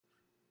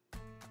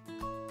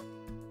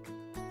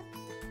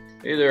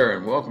Hey there,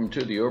 and welcome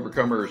to the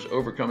Overcomers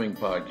Overcoming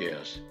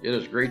Podcast. It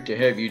is great to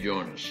have you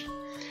join us.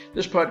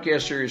 This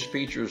podcast series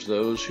features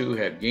those who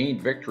have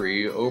gained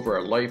victory over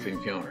a life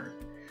encounter.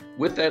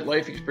 With that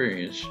life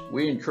experience,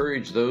 we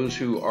encourage those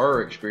who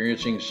are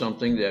experiencing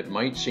something that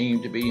might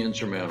seem to be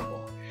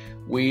insurmountable.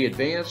 We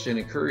advance and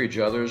encourage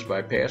others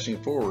by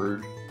passing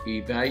forward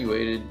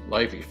evaluated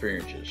life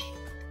experiences.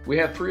 We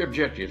have three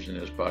objectives in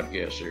this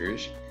podcast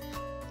series.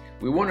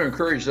 We want to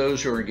encourage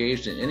those who are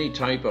engaged in any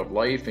type of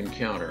life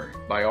encounter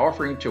by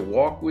offering to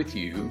walk with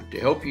you to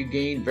help you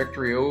gain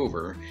victory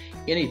over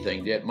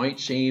anything that might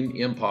seem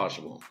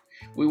impossible.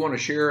 We want to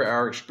share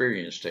our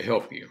experience to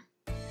help you.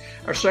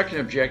 Our second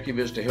objective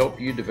is to help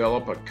you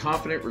develop a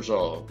confident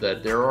resolve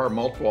that there are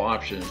multiple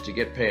options to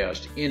get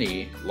past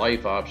any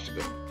life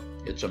obstacle.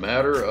 It's a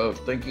matter of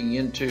thinking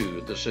into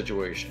the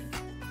situation.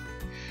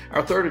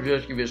 Our third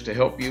objective is to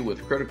help you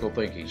with critical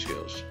thinking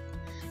skills.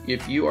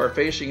 If you are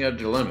facing a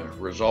dilemma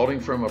resulting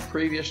from a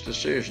previous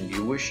decision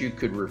you wish you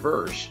could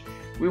reverse,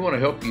 we want to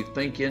help you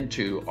think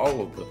into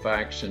all of the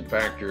facts and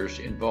factors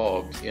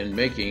involved in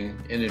making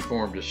an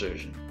informed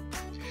decision.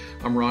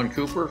 I'm Ron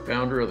Cooper,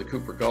 founder of the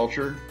Cooper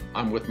Culture.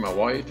 I'm with my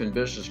wife and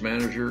business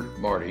manager,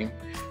 Marty.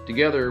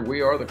 Together,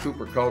 we are the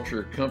Cooper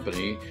Culture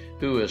Company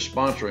who is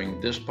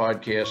sponsoring this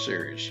podcast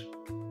series.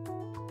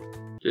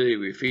 Today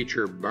we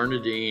feature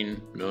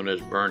Bernardine, known as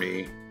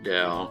Bernie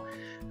Dowell,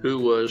 who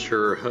was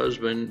her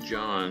husband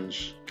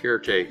John's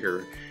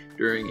caretaker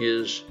during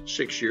his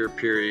 6-year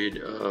period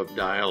of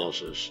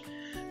dialysis.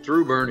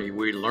 Through Bernie,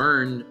 we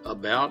learned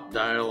about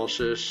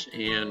dialysis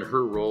and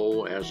her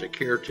role as a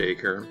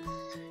caretaker.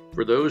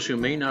 For those who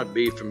may not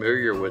be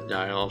familiar with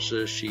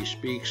dialysis, she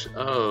speaks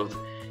of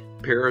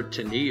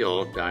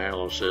peritoneal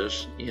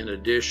dialysis in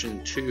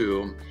addition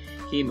to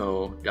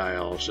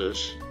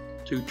hemodialysis,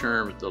 two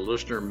terms the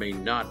listener may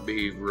not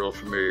be real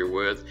familiar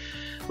with.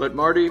 But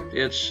Marty,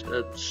 it's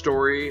a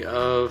story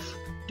of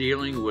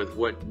dealing with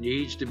what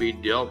needs to be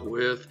dealt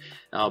with,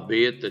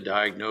 albeit the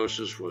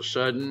diagnosis was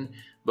sudden.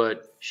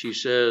 But she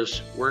says,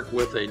 work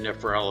with a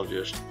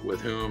nephrologist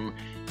with whom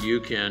you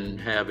can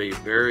have a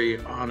very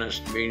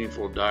honest,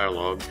 meaningful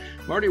dialogue.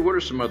 Marty, what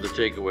are some other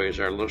takeaways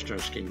our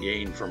listeners can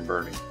gain from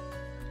Bernie?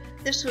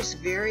 This was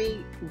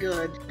very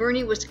good.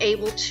 Bernie was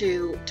able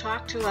to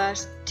talk to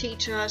us,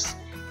 teach us,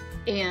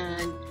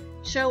 and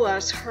show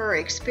us her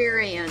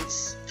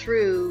experience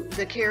through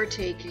the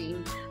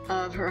caretaking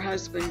of her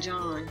husband,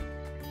 John.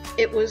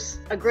 It was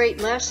a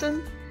great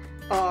lesson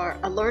or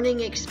a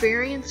learning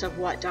experience of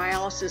what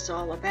dialysis is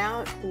all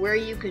about, where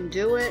you can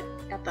do it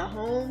at the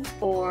home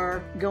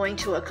or going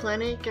to a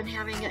clinic and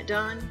having it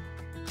done.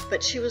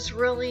 But she was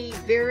really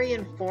very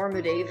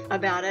informative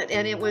about it,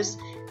 and it was,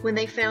 when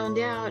they found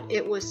out,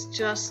 it was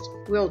just,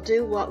 we'll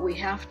do what we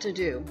have to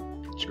do.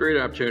 It's a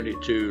great opportunity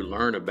to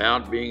learn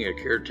about being a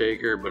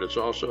caretaker, but it's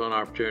also an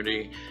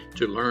opportunity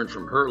to learn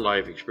from her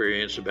life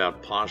experience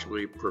about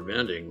possibly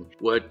preventing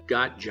what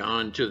got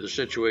John to the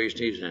situation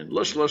he's in.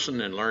 Let's listen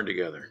and learn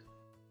together.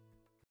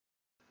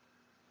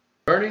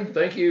 Bernie,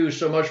 thank you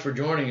so much for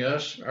joining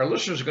us. Our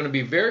listeners are going to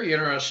be very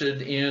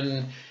interested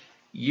in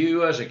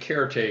you as a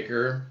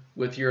caretaker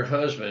with your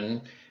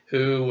husband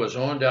who was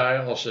on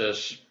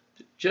dialysis.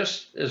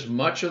 Just as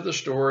much of the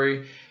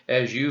story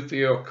as you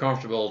feel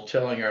comfortable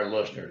telling our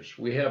listeners.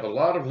 We have a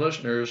lot of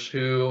listeners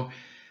who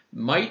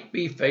might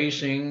be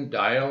facing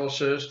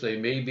dialysis. They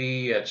may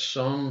be at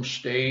some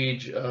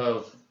stage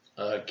of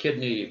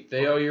kidney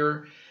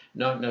failure,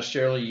 not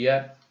necessarily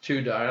yet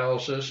to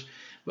dialysis,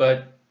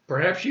 but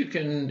perhaps you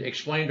can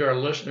explain to our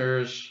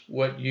listeners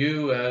what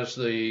you, as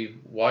the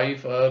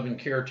wife of and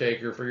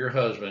caretaker for your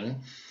husband,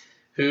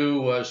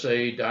 who was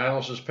a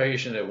dialysis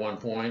patient at one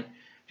point,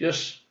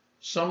 just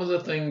some of the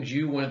things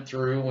you went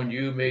through when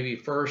you maybe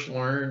first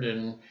learned,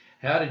 and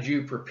how did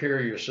you prepare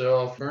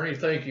yourself? Bernie,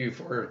 thank you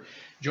for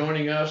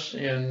joining us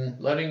and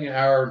letting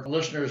our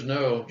listeners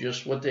know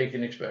just what they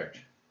can expect.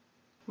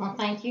 Well,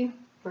 thank you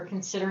for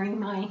considering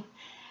my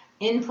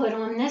input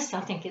on this.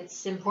 I think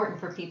it's important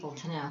for people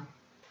to know.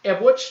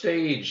 At what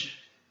stage,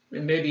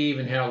 and maybe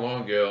even how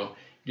long ago,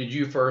 did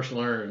you first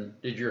learn,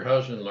 did your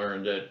husband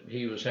learn that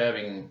he was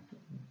having,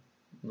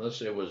 let's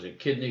say, was it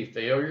kidney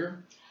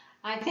failure?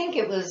 I think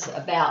it was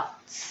about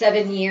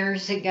 7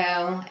 years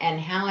ago,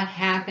 and how it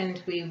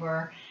happened, we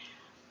were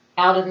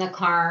out in the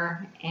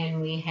car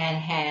and we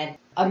had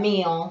a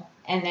meal,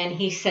 and then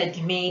he said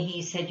to me,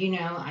 he said, you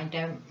know, I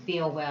don't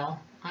feel well.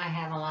 I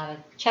have a lot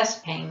of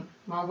chest pain.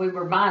 Well, we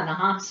were by the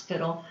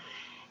hospital,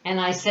 and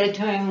I said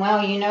to him,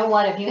 well, you know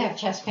what, if you have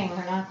chest pain,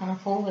 we're not going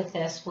to fool with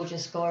this. We'll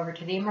just go over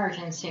to the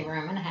emergency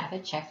room and have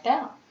it checked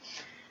out.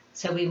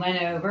 So we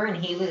went over,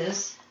 and he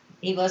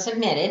was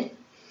admitted.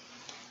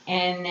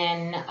 And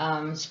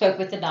then spoke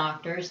with the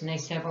doctors, and they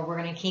said, well,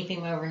 we're going to keep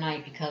him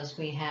overnight because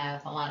we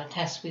have a lot of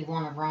tests we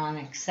want to run,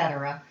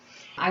 etc.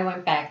 I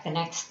went back the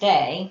next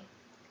day,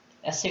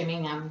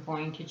 assuming I'm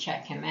going to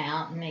check him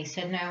out, and they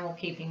said, no, we'll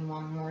keep him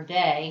one more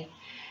day.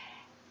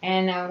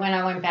 And when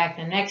I went back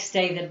the next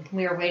day,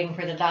 we were waiting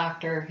for the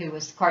doctor, who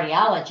was the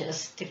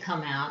cardiologist, to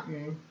come out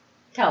and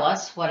tell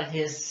us what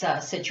his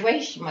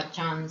situation, what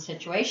John's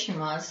situation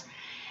was.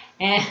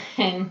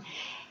 And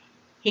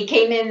he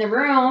came in the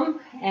room,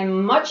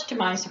 and much to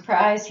my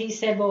surprise, he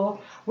said,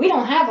 well, we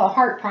don't have a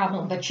heart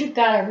problem, but you've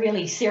got a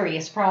really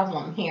serious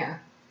problem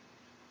here.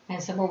 I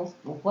said, well,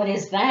 what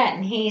is that?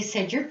 And he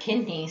said, your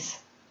kidneys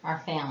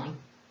are failing,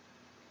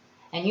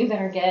 and you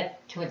better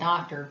get to a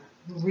doctor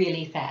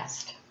really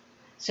fast.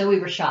 So we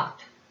were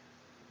shocked.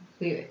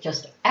 We were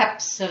just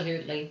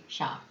absolutely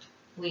shocked.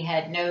 We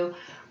had no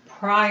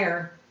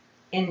prior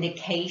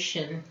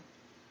indication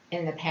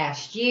in the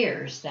past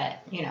years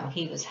that, you know,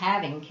 he was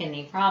having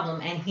kidney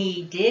problem, and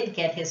he did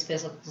get his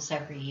physicals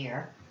every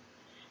year.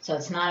 So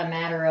it's not a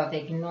matter of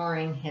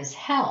ignoring his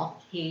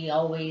health. He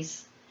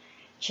always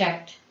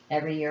checked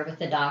every year with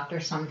the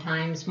doctor,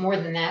 sometimes more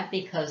than that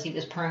because he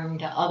was prone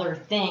to other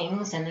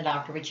things, and the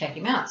doctor would check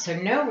him out. So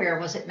nowhere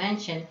was it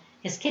mentioned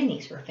his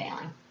kidneys were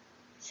failing.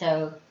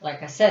 So,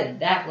 like I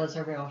said, that was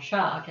a real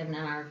shock. And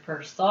then our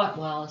first thought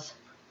was,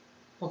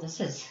 well, this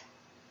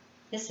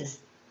is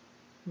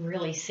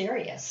really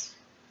serious.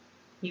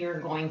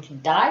 You're going to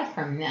die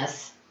from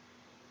this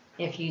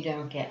if you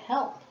don't get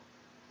help.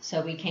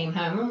 So we came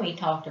home and we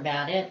talked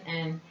about it,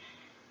 and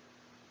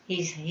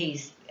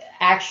he's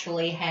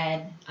actually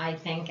had, I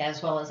think,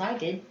 as well as I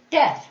did,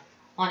 death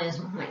on his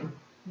mind.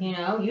 You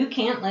know, you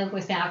can't live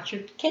without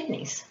your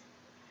kidneys.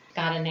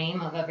 Got a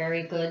name of a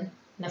very good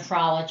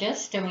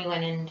nephrologist, and we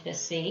went in to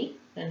see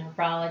the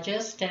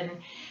nephrologist, and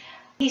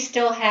he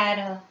still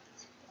had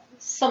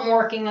some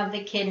working of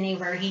the kidney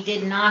where he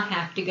did not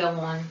have to go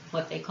on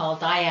what they call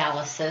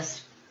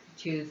dialysis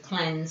to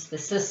cleanse the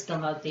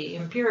system of the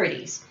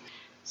impurities.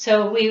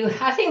 So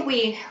I think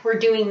we were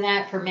doing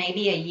that for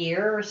maybe a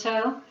year or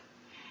so,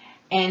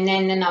 and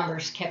then the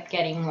numbers kept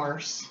getting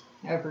worse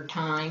over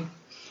time,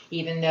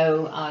 even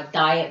though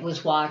diet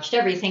was watched,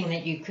 everything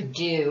that you could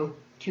do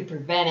to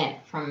prevent it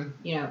from,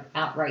 you know,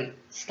 outright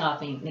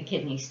stopping the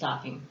kidney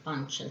stopping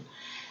function.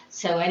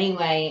 So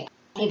anyway,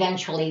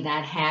 eventually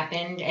that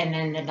happened, and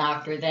then the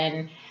doctor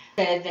then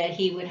said that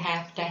he would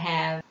have to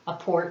have a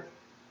port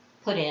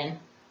put in,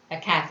 a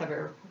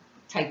catheter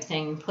type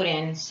thing put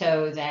in,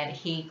 so that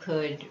he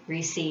could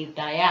receive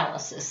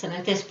dialysis. And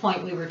at this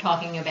point we were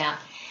talking about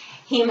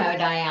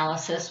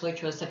hemodialysis,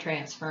 which was the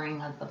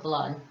transferring of the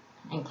blood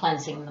and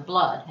cleansing the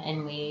blood.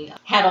 And we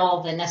had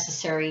all the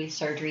necessary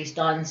surgeries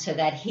done so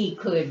that he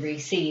could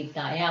receive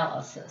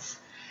dialysis.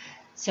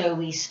 So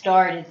we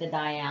started the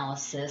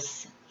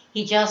dialysis.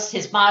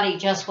 His body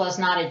just was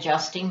not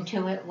adjusting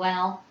to it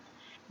well.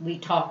 We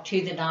talked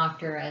to the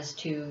doctor as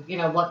to, you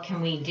know, what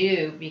can we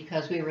do,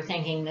 because we were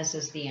thinking this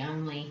is the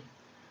only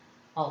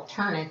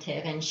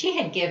alternative. And she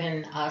had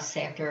given us,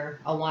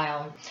 after a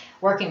while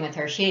working with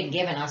her, she had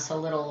given us a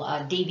little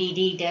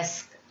DVD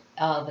disc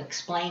of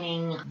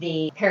explaining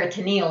the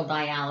peritoneal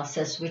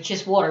dialysis, which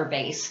is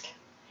water-based,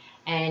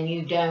 and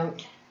you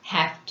don't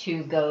have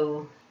to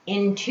go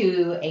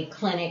into a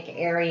clinic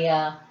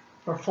area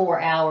for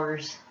 4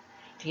 hours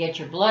to get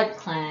your blood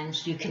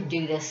cleansed. You can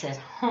do this at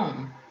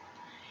home.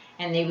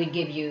 And they would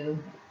give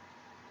you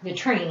the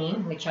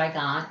training, which I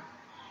got,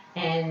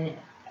 and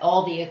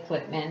all the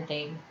equipment.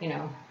 They, you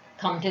know,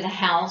 come to the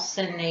house,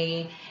 and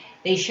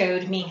they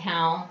showed me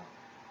how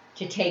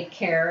to take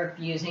care of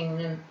using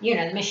the, you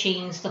know, the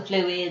machines, the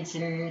fluids,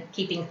 and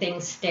keeping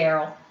things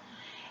sterile.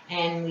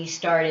 And we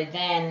started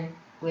then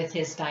with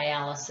his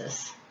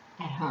dialysis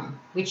at home,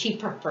 which he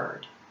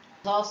preferred.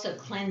 Also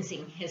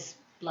cleansing his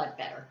blood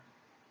better.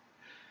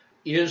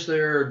 Is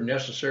there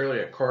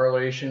necessarily a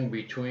correlation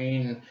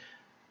between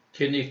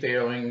kidney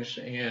failings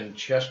and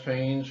chest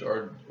pains,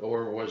 or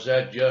was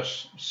that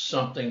just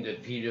something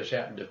that he just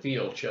happened to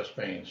feel, chest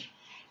pains?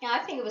 Yeah, I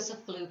think it was a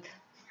fluke.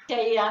 To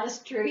tell you the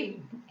honest truth,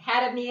 he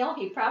had a meal.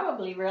 He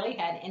probably really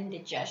had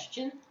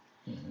indigestion,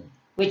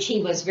 which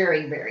he was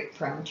very, very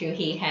prone to.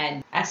 He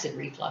had acid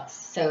reflux,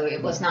 so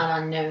it was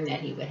not unknown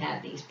that he would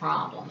have these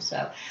problems.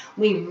 So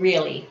we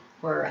really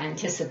were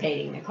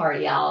anticipating the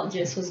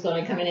cardiologist was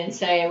going to come in and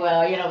say,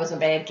 well, you know, it was a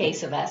bad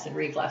case of acid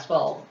reflux.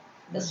 Well,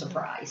 the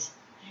surprise.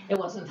 It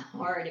wasn't the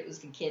heart, it was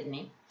the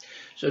kidney.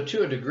 So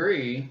to a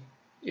degree,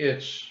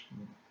 it's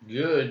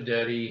good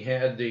that he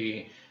had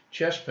the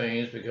chest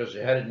pains, because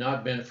had it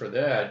not been for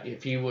that,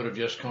 if he would have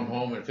just come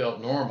home and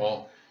felt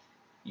normal,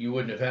 you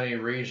wouldn't have had any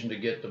reason to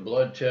get the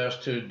blood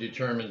test to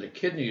determine the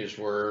kidneys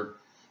were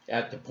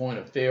at the point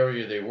of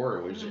failure they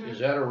were. Is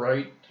that a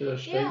right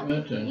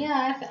statement?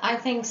 Yeah, I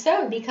think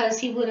so, because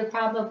he would have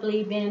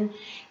probably been,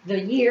 the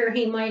year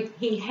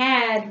he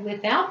had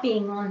without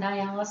being on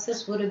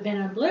dialysis would have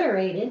been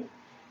obliterated.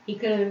 He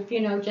could have,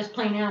 you know, just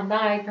plain out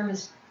died from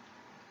his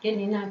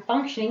kidney not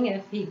functioning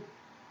if we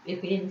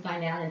didn't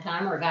find out in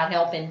time or got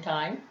help in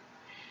time.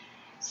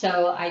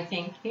 So I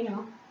think, you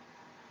know,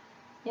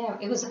 yeah,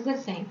 it was a good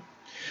thing.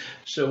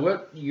 So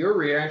what your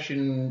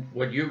reaction,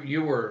 what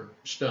you were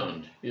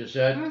stunned, is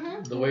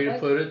that the way to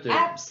put it?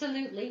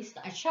 Absolutely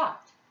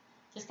shocked.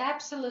 Just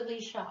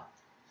absolutely shocked.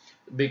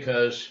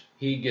 Because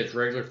he gets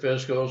regular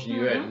physicals and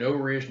you had no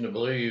reason to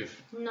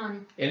believe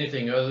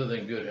anything other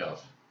than good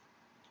health.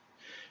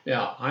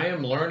 Now, I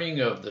am learning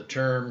of the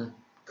term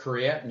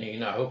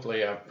creatinine,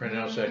 hopefully I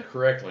pronounced that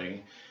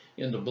correctly,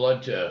 in the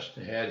blood test.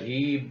 Had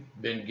he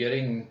been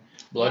getting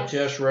blood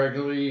tests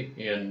regularly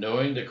and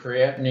knowing the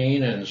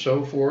creatinine and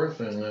so forth?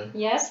 And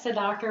yes, the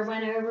doctor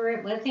went over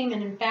it with him,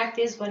 and in fact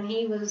is when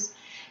he was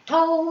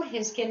told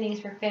his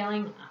kidneys were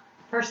failing,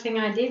 first thing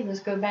I did was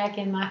go back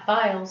in my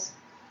files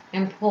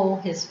and pull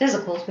his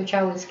physicals, which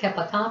I always kept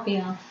a copy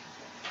of,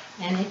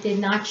 and it did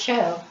not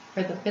show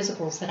for the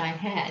physicals that I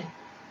had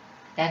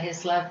that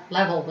his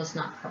level was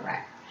not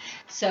correct.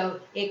 So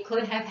it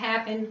could have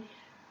happened,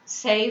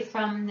 say,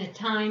 from the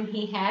time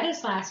he had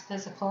his last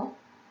physical,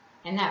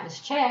 and that was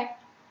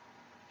checked,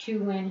 to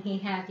when he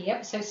had the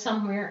episode.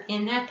 Somewhere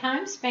in that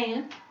time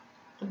span,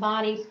 the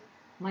body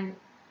went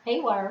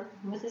haywire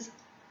with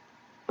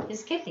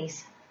his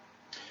kidneys.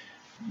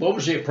 what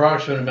was the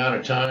approximate amount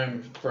of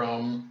time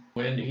from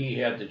when he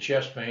had the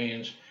chest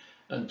pains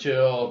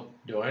until,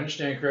 do I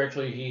understand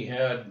correctly, he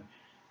had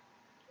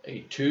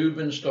a tube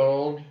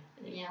installed?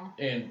 Yeah,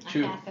 And a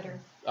catheter.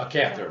 A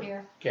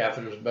catheter.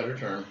 Catheter is a better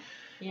term.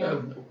 Yeah.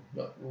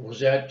 Was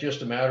that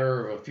just a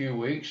matter of a few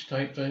weeks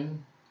type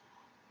thing?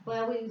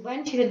 Well, we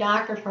went to the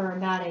doctor for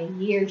about a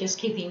year, just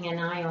keeping an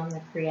eye on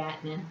the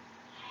creatinine.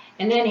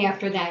 And then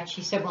after that,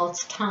 she said, well,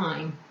 it's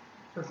time.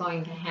 We're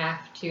going to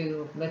have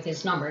to, with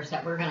his numbers,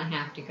 that we're going to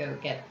have to go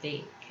get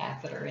the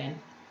catheter in.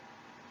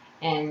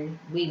 And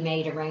we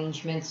made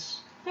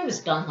arrangements. It was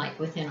done like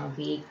within a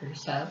week or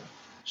so.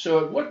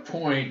 So at what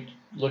point,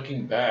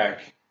 looking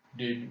back,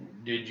 did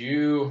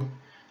you,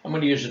 I'm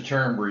going to use the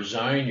term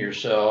resign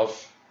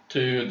yourself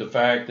to the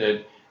fact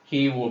that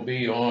he will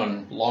be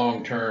on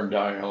long-term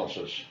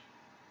dialysis?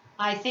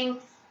 I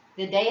think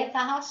the day at the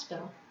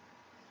hospital,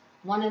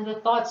 one of the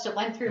thoughts that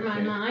went through my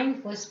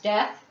mind was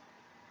death.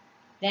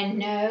 Then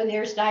no,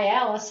 there's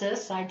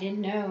dialysis. I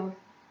didn't know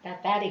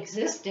that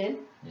existed.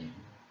 Mm-hmm.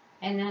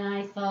 And then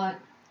I thought,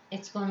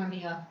 it's going to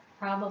be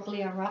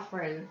probably a rough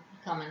road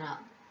coming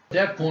up. At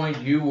that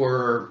point, you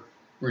were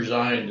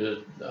resigned,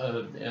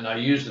 and I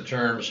use the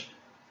terms,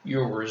 you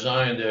were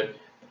resigned that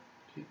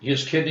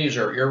his kidneys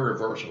are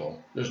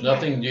irreversible. There's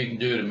nothing you can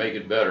do to make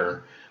it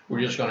better. We're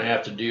just going to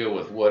have to deal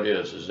with what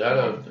is. Is that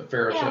a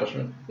fair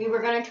assessment? We were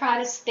going to try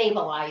to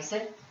stabilize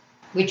it,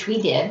 which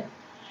we did,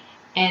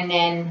 and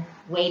then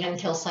wait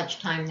until such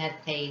time that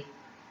they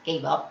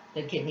gave up,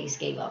 the kidneys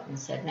gave up and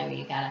said, no,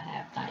 you got to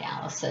have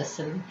dialysis.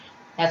 And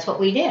that's what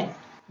we did.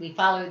 We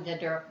followed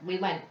we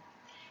went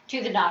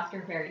to the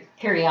doctor very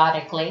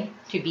periodically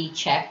to be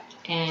checked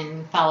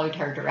and followed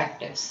her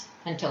directives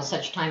until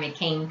such time it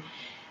came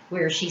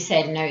where she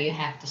said, no, you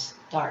have to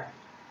start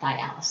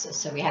dialysis.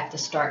 So we have to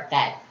start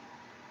that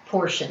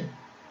portion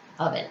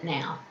of it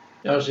now.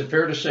 Now, is it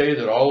fair to say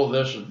that all of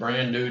this is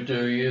brand new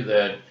to you,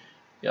 that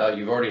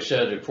you've already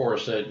said, of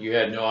course, that you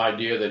had no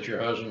idea that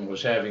your husband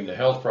was having the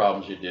health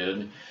problems he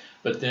did,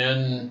 but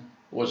then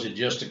was it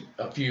just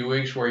a few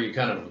weeks where you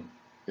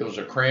it was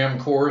a cram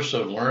course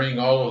of learning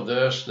all of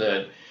this,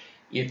 that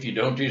if you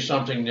don't do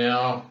something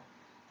now,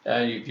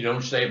 if you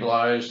don't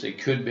stabilize, it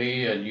could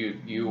be, and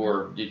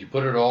did you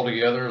put it all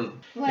together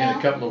in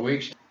a couple of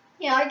weeks?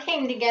 Yeah, I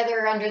came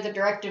together under the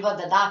directive of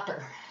the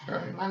doctor.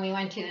 Right. When we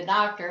went to the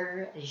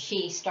doctor,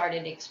 she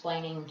started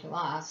explaining to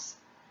us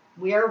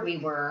where we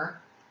were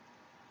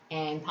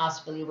and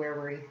possibly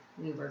where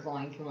we were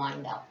going to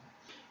wind up.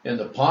 And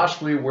the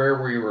possibly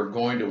where we were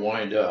going to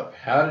wind up,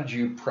 how did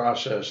you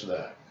process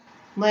that?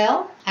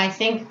 Well, I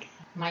think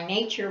my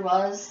nature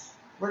was,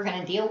 we're going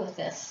to deal with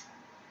this.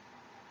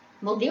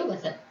 We'll deal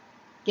with it.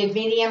 Give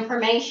me the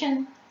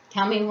information.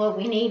 Tell me what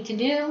we need to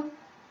do.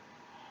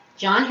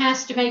 John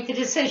has to make the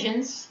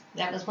decisions.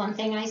 That was one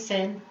thing I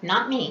said,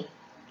 not me.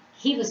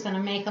 He was going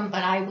to make them,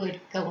 but I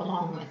would go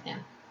along with him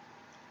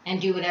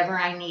and do whatever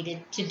I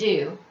needed to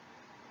do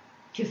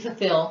to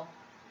fulfill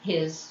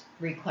his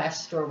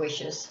requests or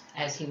wishes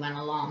as he went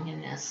along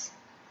in this.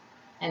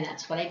 And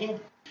that's what I did.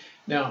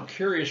 Now, I'm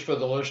curious for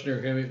the listener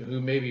who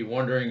may be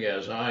wondering,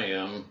 as I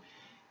am,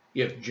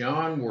 if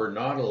John were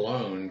not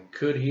alone,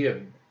 could he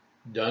have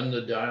done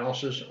the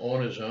dialysis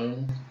on his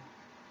own?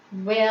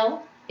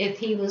 Well, if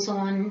he was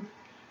on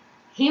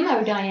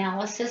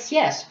hemodialysis,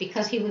 yes,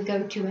 because he would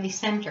go to a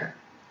center.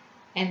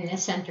 And the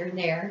center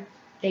there,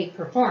 they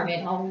perform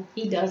it. All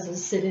he does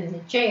is sit in the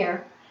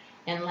chair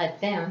and let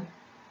them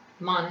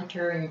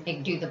monitor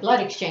and do the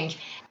blood exchange.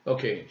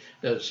 Okay,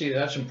 now, see,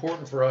 that's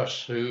important for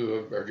us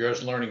who are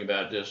just learning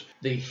about this.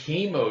 The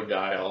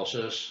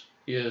hemodialysis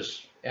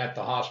is at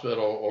the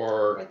hospital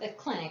or the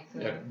clinic.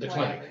 The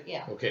clinic,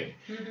 yeah. Okay,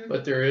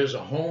 but there is a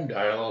home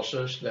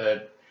dialysis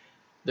that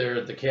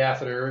the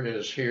catheter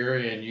is here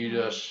and you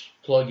just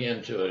plug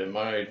into it. Am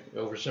I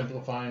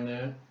oversimplifying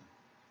that?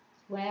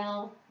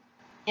 Well,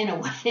 in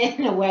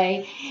a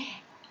way,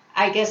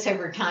 I guess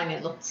over time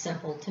it looked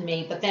simple to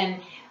me. But then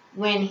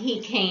when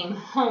he came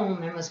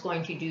home and was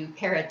going to do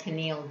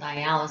peritoneal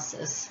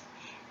dialysis,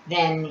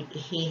 then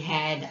he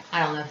had,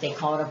 I don't know if they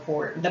call it a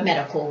port, the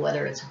medical,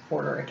 whether it's a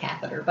port or a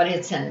catheter, but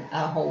it's a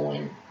hole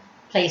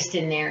placed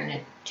in there and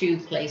a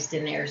tube placed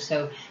in there,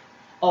 so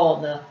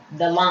all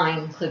the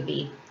line could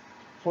be,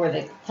 for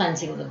the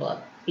cleansing of the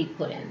blood, be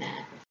put in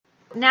that.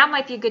 Now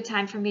might be a good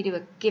time for me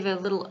to give a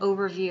little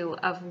overview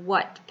of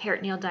what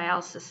peritoneal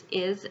dialysis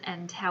is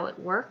and how it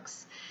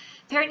works.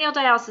 Peritoneal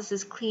dialysis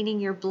is cleaning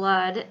your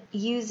blood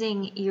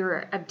using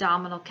your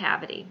abdominal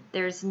cavity.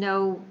 There's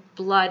no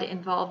blood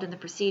involved in the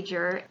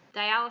procedure.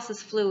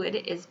 Dialysis fluid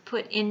is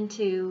put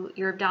into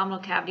your abdominal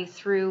cavity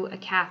through a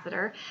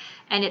catheter,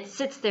 and it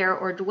sits there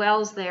or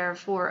dwells there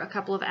for a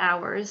couple of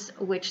hours,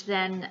 which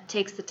then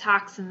takes the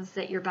toxins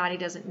that your body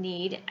doesn't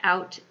need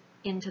out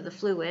into the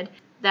fluid.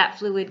 That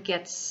fluid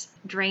gets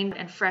drained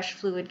and fresh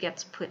fluid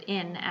gets put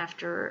in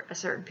after a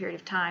certain period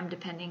of time,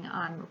 depending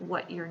on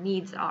what your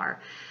needs are.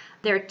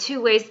 There are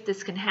two ways that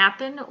this can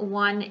happen.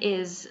 One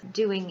is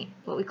doing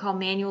what we call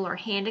manual or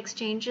hand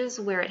exchanges,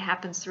 where it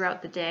happens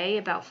throughout the day,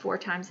 about 4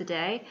 times a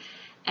day.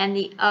 And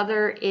the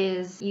other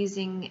is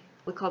using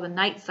what we call the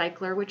night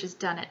cycler, which is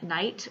done at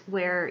night,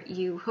 where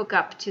you hook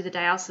up to the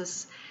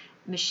dialysis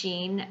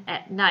machine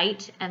at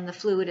night and the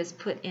fluid is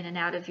put in and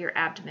out of your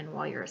abdomen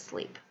while you're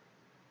asleep.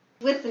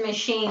 With the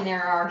machine,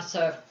 there are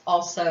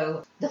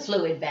also the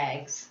fluid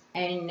bags,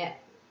 and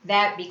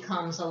that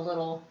becomes a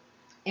little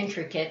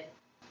intricate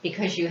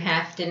because you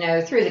have to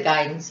know, through the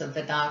guidance of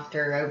the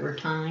doctor over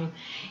time,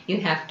 you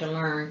have to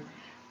learn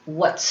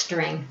what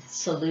strength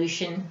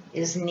solution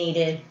is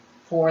needed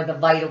for the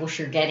vitals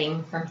you're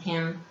getting from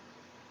him.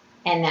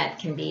 And that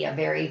can be a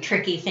very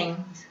tricky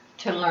thing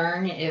to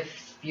learn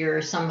if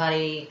you're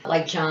somebody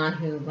like John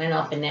who went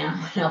up and down,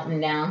 up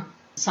and down.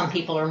 Some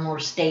people are more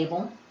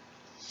stable,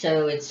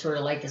 so it's sort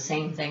of like the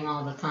same thing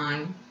all the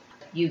time.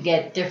 You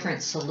get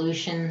different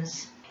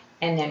solutions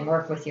and then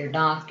work with your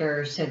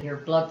doctor, so your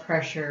blood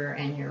pressure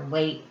and your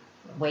weight.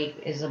 Weight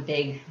is a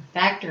big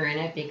factor in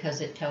it because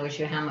it tells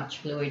you how much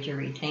fluid you're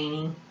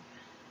retaining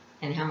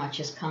and how much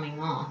is coming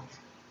off.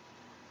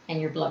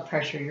 And your blood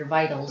pressure, your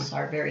vitals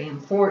are very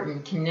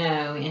important to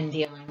know in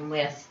dealing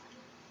with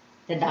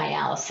the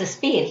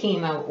dialysis, be it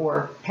hemo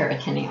or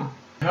peritoneal.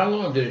 How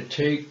long did it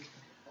take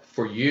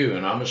for you,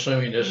 and I'm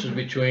assuming this is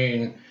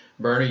between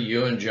Bernie,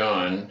 you and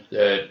John,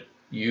 that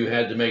you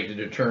had to make the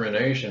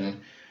determination,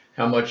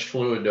 how much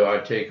fluid do I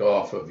take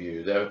off of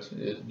you?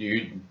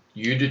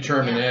 You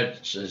determine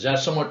that. Is that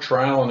somewhat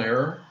trial and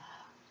error?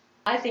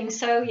 I think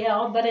so,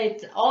 yeah, but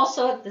it's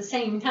also at the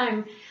same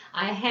time,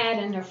 I had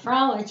a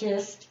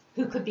nephrologist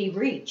who could be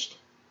reached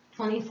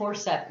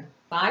 24/7. If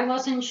I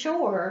wasn't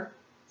sure,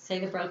 say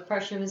the blood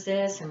pressure was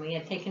this, and we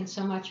had taken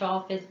so much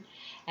off it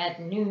at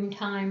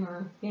noontime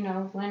or,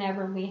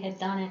 whenever we had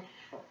done it,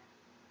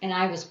 and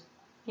I was,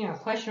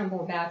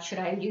 questionable about should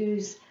I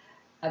use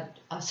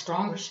a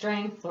stronger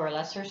strength or a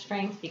lesser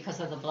strength because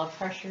of the blood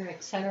pressure,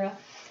 etc.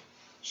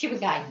 She would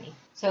guide me.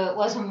 So it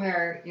wasn't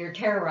where you're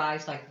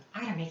terrorized, like,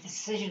 I gotta make this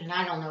decision and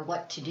I don't know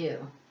what to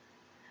do.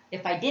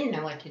 If I didn't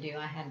know what to do,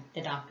 I had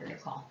the doctor to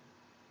call.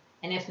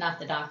 And if not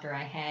the doctor,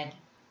 I had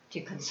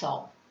to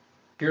consult.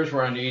 Here's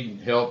where I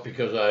need help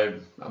because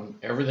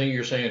everything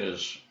you're saying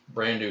is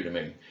brand new to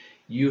me.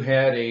 You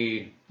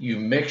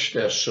mixed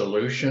a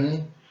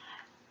solution.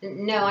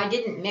 No, I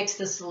didn't mix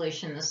the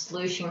solution. The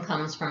solution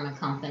comes from a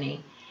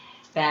company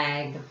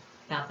bag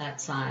about that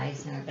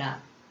size and about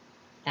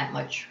that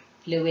much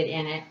fluid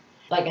in it.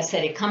 Like I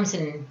said, it comes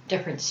in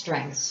different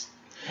strengths,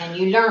 and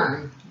you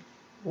learn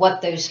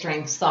what those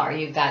strengths are.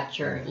 You've got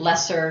your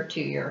lesser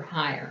to your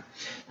higher.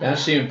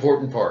 That's the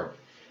important part,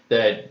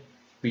 that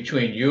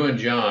between you and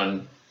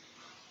John,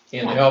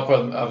 in the help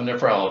of a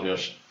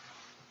nephrologist,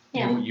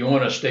 you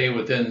want to stay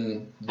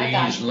within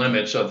these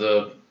limits of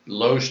the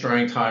low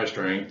strength, high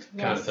strength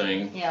kind of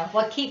thing. Yeah,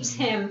 what keeps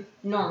him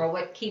normal,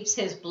 what keeps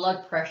his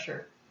blood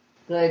pressure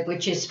good,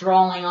 which is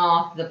drawing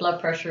off the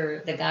blood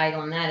pressure, the guide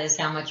on that is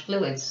how much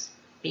fluid's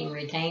being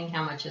retained,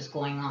 how much is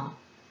going off.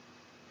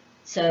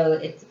 So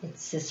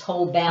it's this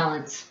whole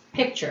balance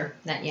picture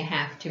that you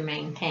have to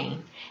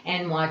maintain,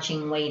 and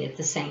watching weight at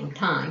the same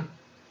time.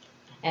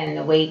 And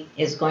the weight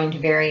is going to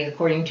vary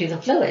according to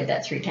the fluid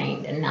that's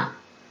retained and not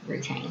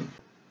retained.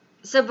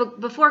 So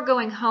before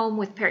going home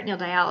with peritoneal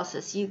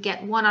dialysis, you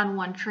get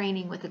one-on-one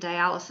training with a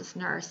dialysis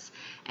nurse,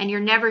 and you're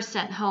never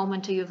sent home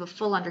until you have a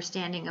full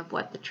understanding of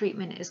what the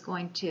treatment is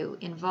going to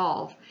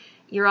involve.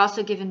 You're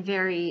also given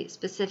very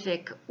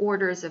specific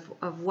orders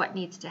of what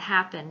needs to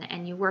happen,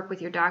 and you work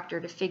with your doctor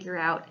to figure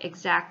out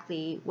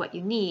exactly what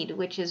you need,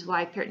 which is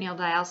why peritoneal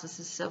dialysis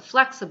is so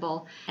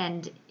flexible,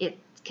 and it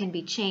can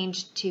be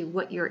changed to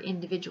what your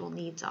individual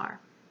needs are.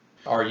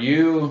 Are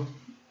you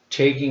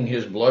taking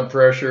his blood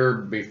pressure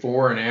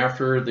before and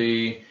after I'm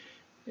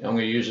going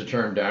to use the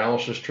term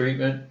dialysis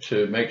treatment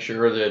to make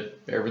sure that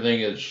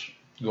everything is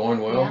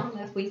going well?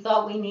 Yeah, if we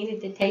thought we needed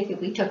to take it,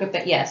 we took it,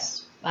 but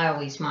yes, I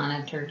always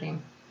monitored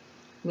him.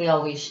 We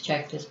always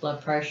checked his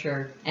blood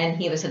pressure, and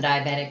he was a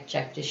diabetic,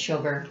 checked his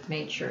sugar,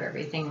 made sure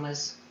everything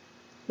was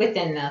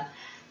within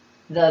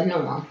the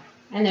norm.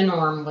 And the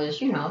norm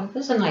was, it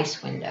was a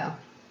nice window.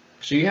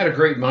 So you had a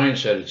great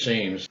mindset, it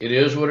seems. It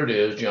is what it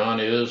is. John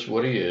is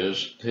what he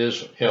is.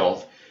 His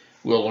health.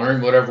 We'll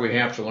learn whatever we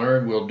have to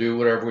learn. We'll do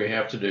whatever we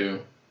have to do.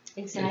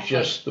 Exactly. It's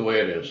just the way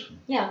it is.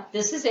 Yeah,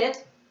 this is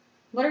it.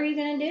 What are you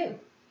going to do?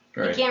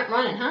 Right. You can't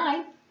run and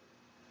hide.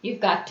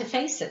 You've got to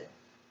face it.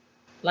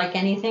 like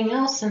anything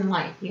else in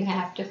life. You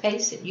have to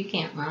face it. You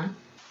can't run.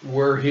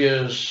 Were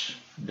his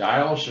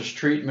dialysis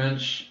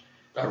treatments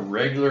a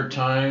regular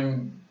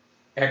time,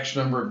 X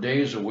number of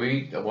days a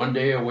week, 1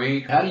 day a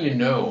week? How do you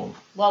know?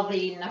 Well,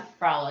 the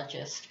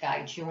nephrologist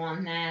guides you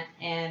on that.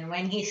 And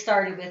when he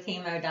started with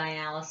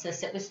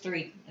hemodialysis, it was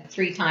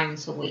three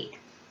times a week.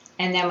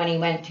 And then when he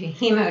went to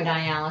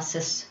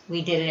hemodialysis,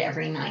 we did it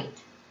every night.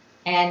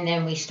 And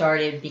then we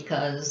started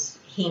because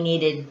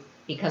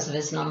of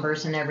his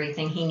numbers and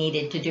everything, he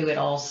needed to do it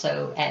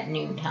also at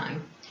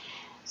noontime.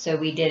 So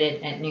we did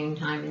it at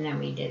noontime, and then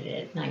we did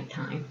it at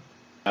nighttime.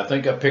 I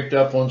think I picked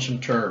up on some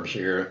terms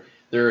here.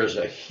 There is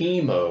a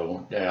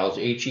hemodialysis,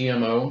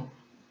 H-E-M-O.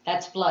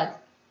 That's blood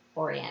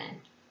oriented.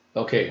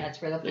 Okay.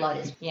 That's where the blood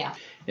is, yeah.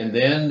 And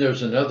then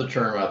there's another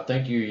term I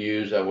think you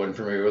used, I wasn't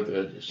familiar with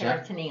it.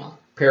 Peritoneal.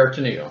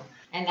 Peritoneal.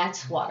 And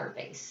that's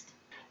water-based.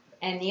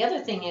 And the other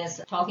thing is,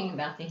 talking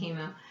about the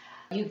hemo,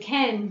 you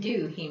can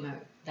do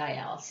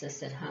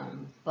hemodialysis at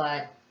home,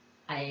 but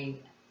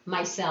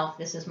myself,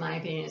 this is my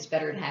opinion, it's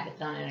better to have it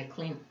done at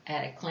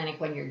a clinic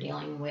when you're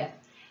dealing with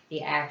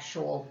the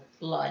actual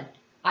blood.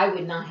 I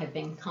would not have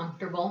been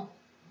comfortable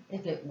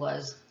if it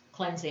was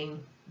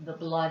cleansing the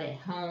blood at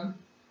home,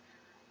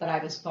 but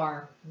I was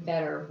far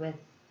better with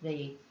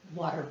the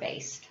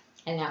water-based,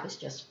 and that was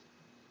just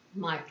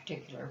my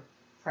particular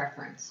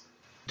preference.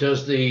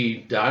 Does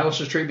the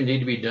dialysis treatment need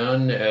to be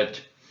done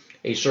at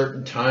a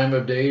certain time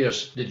of day?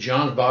 Did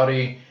John's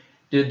body,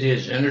 did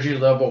his energy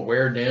level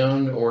wear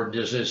down, or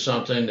is this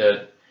something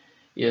that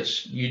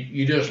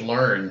you just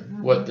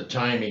learn what the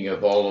timing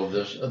of all of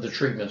the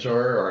treatments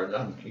are? Or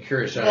I'm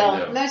curious how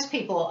you know. Most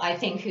people, I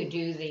think, who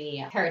do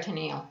the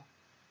peritoneal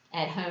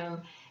at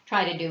home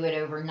try to do it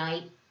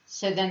overnight,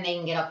 so then they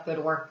can get up, go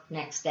to work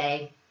next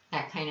day,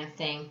 that kind of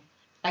thing.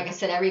 Like I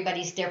said,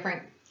 everybody's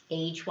different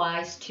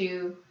age-wise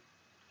too.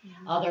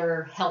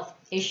 Other health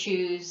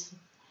issues,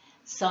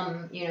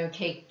 some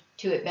take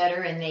to it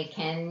better and they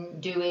can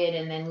do it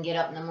and then get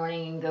up in the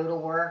morning and go to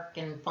work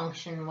and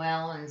function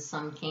well, and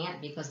some can't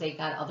because they've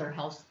got other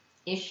health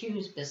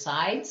issues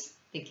besides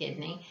the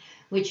kidney,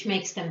 which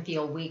makes them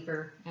feel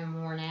weaker and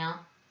worn out.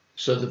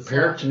 So the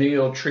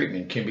peritoneal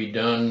treatment can be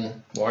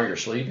done while you're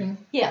sleeping?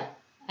 Yeah,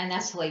 and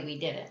that's the way we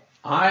did it.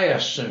 I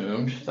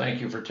assumed, thank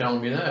you for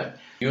telling me that,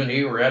 you and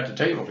he were at the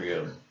table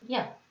together.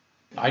 Yeah.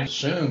 I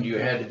assumed you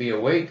had to be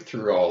awake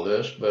through all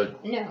this,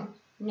 but...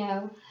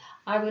 No.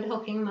 I would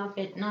hook him up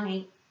at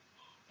night,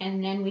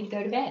 and then we'd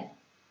go to bed.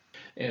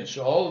 And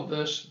so all of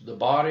this, the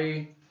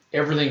body,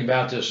 everything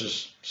about this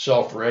is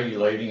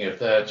self-regulating, if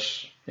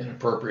that's an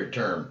appropriate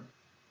term.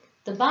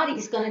 The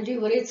body's going to do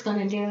what it's going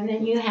to do, and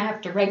then you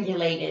have to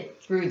regulate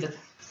it through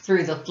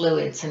the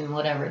fluids and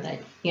whatever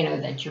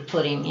that you're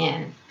putting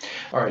in.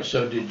 All right,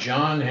 so did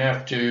John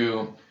have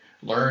to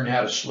learn how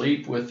to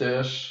sleep with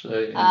this?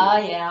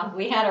 Yeah,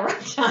 we had a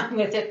rough time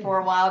with it for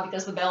a while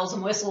because the bells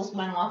and whistles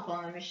went off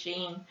on the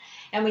machine,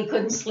 and we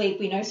couldn't sleep.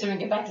 We no sooner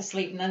get back to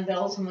sleep, and then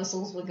bells and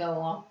whistles would go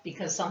off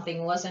because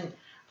something wasn't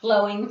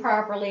flowing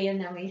properly,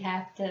 and then we'd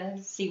have to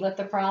see what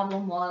the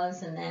problem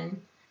was, and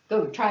then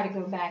try to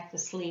go back to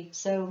sleep.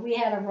 So we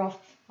had a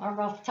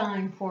rough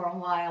time for a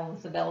while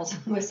with the bells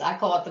and whistles. I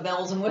call it the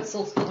bells and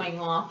whistles going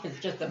off. It's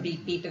just a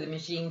beep beep of the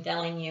machine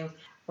telling you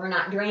we're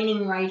not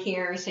draining right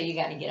here, so you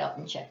got to get up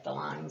and check the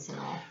lines and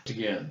all.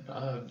 Again,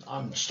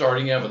 I'm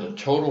starting out with a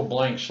total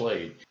blank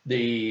slate.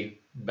 The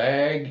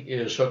bag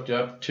is hooked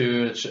up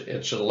to,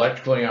 it's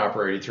electrically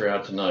operated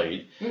throughout the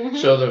night,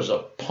 so there's a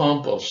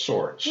pump of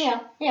sorts.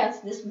 Yeah, it's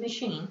this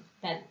machine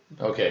that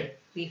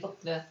we hook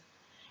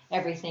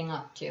everything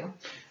up to.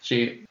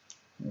 See,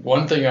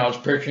 one thing I was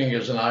picturing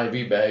is an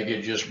IV bag.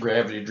 It just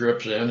gravity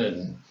drips in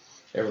and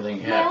everything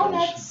happens.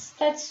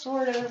 Well, that's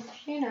sort of,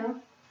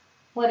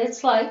 what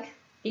it's like.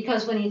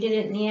 Because when he did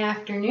it in the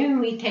afternoon,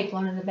 we'd take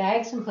one of the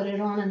bags and put it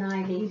on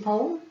an IV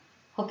pole,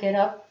 hook it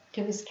up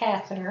to his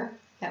catheter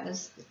that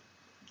was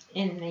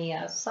in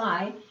the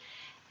side,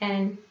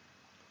 and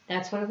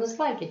that's what it was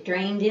like. It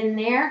drained in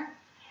there,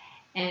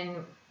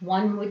 and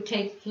one would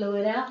take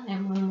fluid out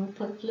and one would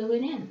put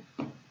fluid in.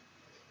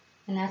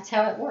 And that's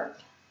how it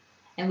worked.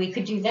 And we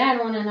could do that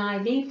on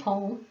an IV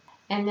pole,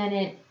 and then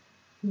at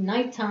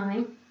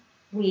nighttime,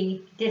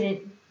 we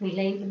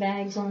laid the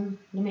bags on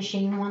the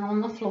machine, one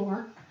on the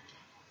floor,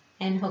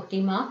 and hooked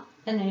him up,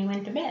 and then he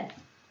went to bed.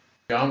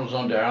 John was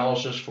on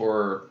dialysis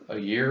for a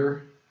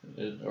year,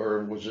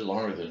 or was it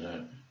longer than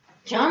that?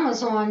 John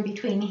was on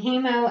between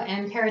hemo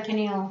and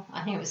peritoneal,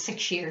 I think it was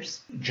 6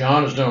 years.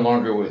 John is no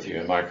longer with you,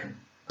 am I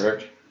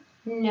correct?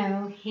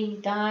 No, he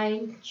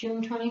died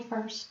June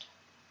 21st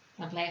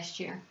of last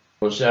year.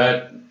 Was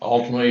that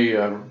ultimately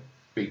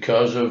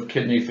because of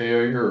kidney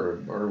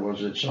failure, or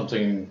was it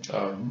something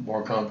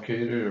more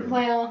complicated? Or?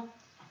 Well,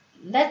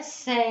 let's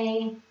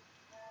say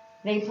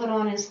they put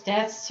on his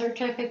death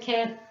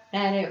certificate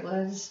that it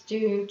was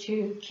due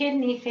to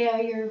kidney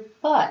failure,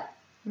 but,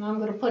 and I'm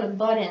going to put a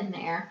but in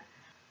there,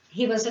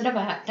 he was a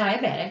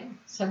diabetic,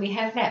 so we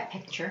have that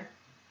picture.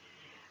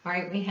 All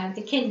right, we have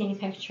the kidney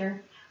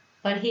picture,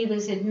 but he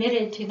was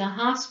admitted to the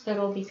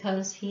hospital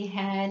because he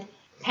had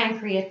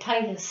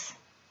pancreatitis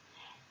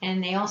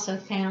and they also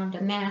found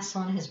a mass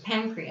on his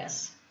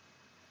pancreas.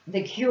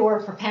 The cure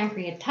for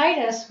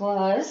pancreatitis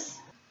was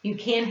you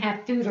can't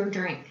have food or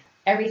drink.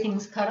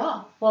 Everything's cut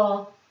off.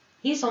 Well,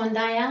 he's on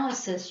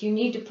dialysis. You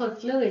need to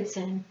put fluids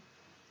in.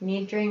 You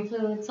need to drain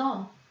fluids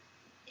off.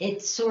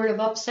 It sort of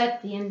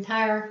upset the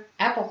entire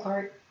apple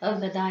cart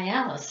of the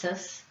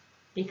dialysis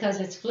because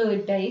it's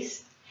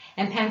fluid-based.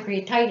 And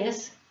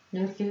pancreatitis,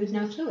 no food,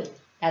 no fluid.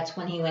 That's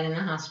when he went in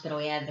the hospital.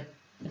 He had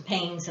the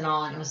pains and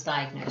all, and was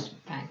diagnosed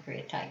with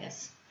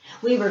pancreatitis.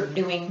 We were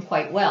doing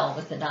quite well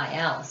with the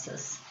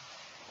dialysis,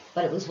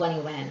 but it was when he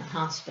went in the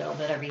hospital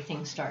that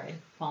everything started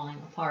falling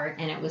apart,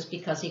 and it was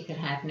because he could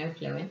have no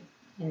fluid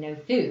and no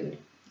food,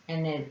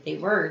 and they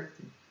were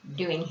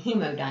doing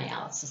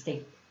hemodialysis.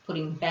 They put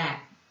him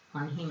back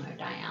on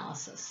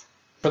hemodialysis.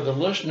 For the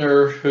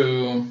listener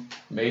who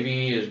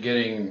maybe is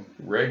getting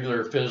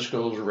regular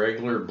physicals,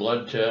 regular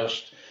blood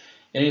tests,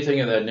 anything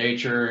of that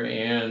nature,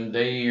 and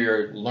they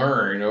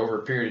learn over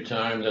a period of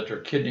time that their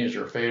kidneys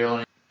are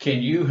failing,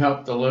 can you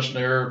help the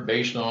listener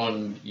based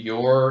on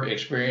your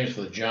experience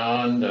with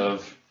John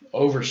of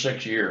over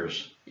 6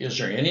 years? Is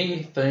there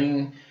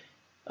anything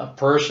a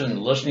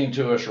person listening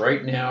to us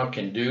right now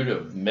can do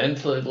to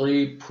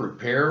mentally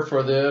prepare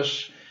for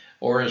this?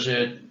 Or is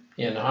it,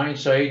 in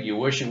hindsight, you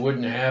wish it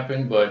wouldn't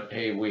happen, but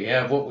hey, we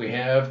have what we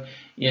have.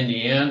 In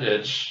the end,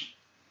 it's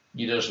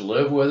you just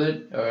live with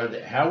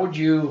it. How would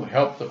you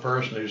help the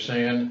person who's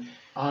saying,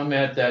 I'm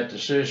at that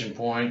decision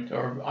point,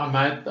 or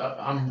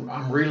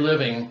I'm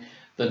reliving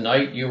the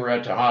night you were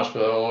at the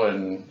hospital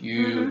and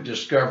you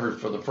discovered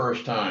for the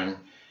first time?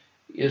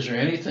 Is there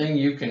anything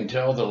you can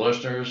tell the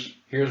listeners,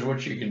 here's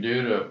what you can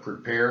do to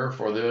prepare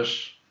for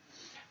this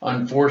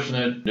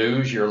unfortunate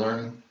news you're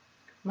learning?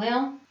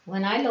 Well,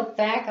 when I look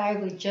back, I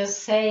would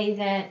just say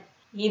that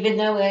even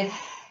though it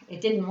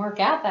didn't work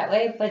out that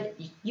way, but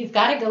you've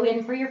got to go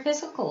in for your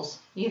physicals.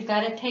 You've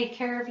got to take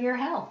care of your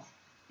health.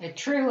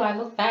 True, I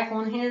look back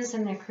on his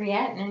and the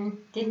creatinine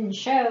didn't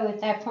show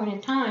at that point in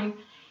time.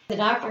 The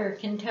doctor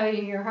can tell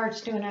you your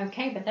heart's doing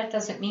okay, but that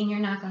doesn't mean you're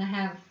not going to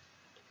have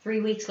 3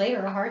 weeks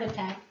later a heart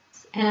attack.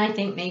 And I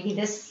think maybe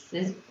this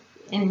is,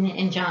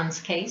 in John's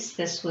case,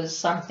 this was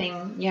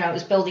something, it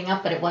was building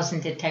up, but it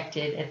wasn't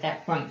detected at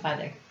that point by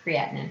the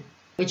creatinine,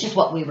 which is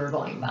what we were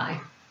going by.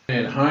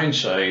 In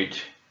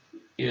hindsight,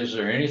 is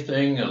there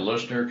anything a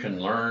listener can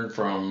learn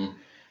from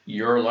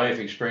your life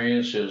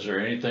experience? Is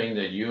there anything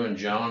that you and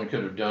John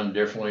could have done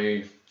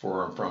differently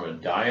from a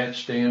diet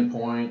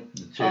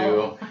standpoint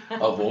to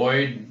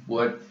avoid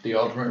what the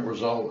ultimate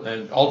result,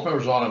 and ultimate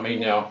result, I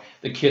mean now,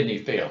 the kidney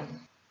failing?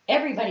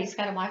 Everybody's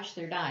got to watch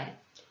their diet.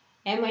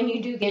 And when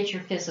you do get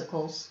your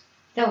physicals,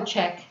 they'll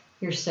check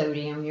your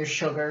sodium, your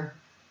sugar,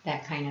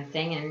 that kind of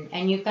thing,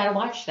 and you've got to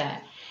watch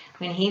that.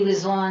 When he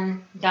was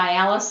on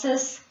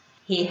dialysis,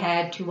 he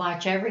had to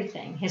watch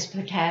everything. His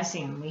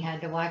potassium, we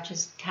had to watch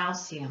his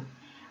calcium.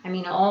 I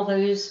mean, all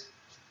those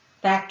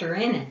factor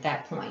in at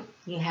that point.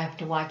 You have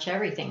to watch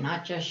everything,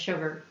 not just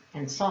sugar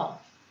and salt.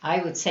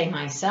 I would say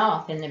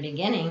myself, in the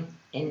beginning,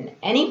 in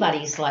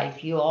anybody's life,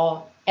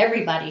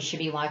 everybody should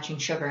be watching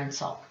sugar and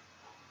salt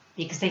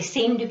because they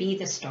seem to be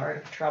the start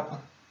of trouble.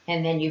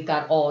 And then you've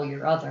got all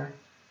your other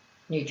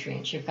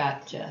nutrients you've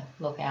got to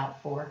look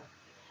out for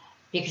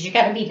because you've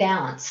got to be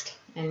balanced.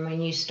 And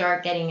when you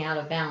start getting out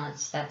of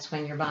balance, that's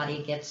when your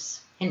body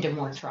gets into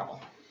more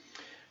trouble.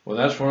 Well,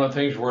 that's one of the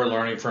things we're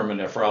learning from a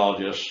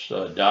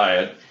nephrologist's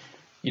diet.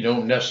 You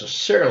don't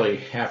necessarily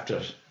have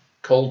to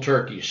cold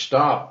turkey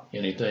stop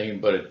anything,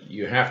 but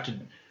you have to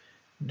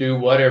do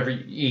whatever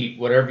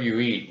you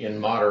eat in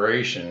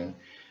moderation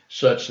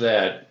such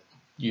that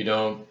you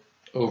don't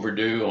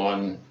overdo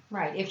on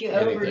Right. If you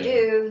anything.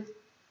 overdo,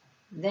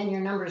 then your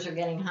numbers are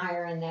getting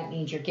higher, and that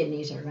means your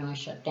kidneys are going to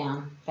shut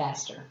down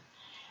faster.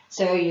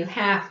 So you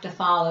have to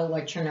follow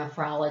what your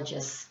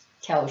nephrologist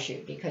tells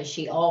you because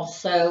he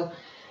also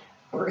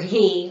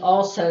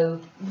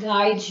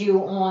guides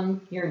you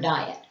on your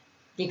diet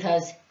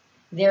because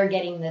they're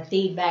getting the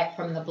feedback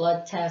from the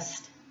blood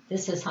test.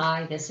 This is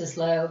high, this is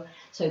low.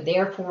 So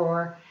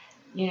therefore,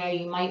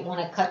 you might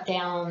want to cut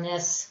down on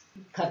this,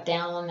 cut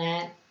down on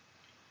that,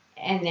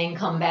 and then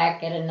come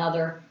back at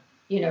another,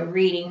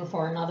 reading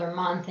for another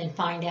month and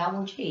find out,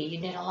 well, gee, you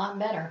did a lot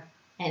better.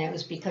 And it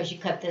was because you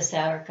cut this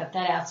out or cut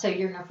that out. So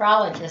your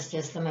nephrologist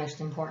is the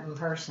most important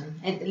person.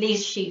 At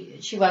least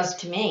she was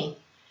to me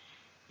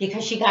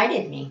because she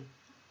guided me.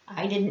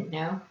 I didn't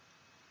know.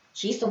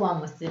 She's the one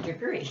with the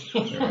degree.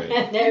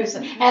 Right.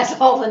 Has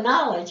all the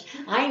knowledge.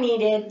 I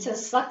needed to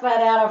suck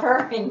that out of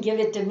her and give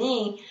it to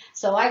me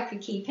so I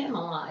could keep him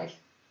alive.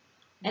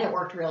 And it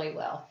worked really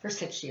well for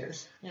 6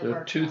 years.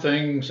 The two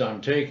things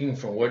I'm taking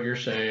from what you're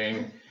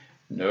saying,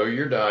 know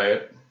your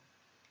diet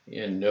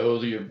and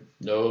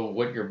know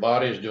what your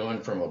body is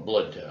doing from a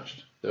blood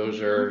test.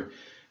 Those are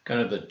kind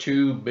of the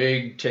two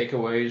big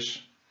takeaways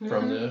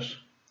from this.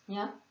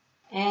 Yeah.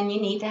 And you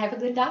need to have a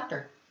good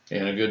doctor.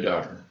 And a good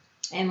doctor.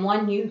 And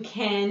one you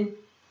can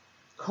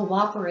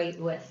cooperate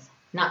with,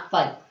 not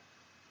fight,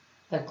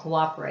 but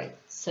cooperate,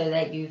 so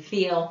that you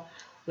feel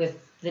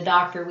with the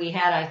doctor we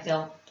had, I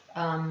felt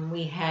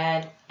we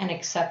had an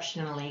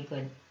exceptionally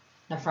good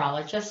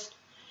nephrologist,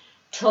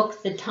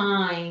 took the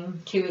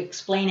time to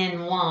explain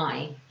in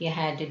why you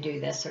had to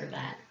do this or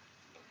that.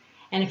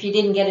 And if you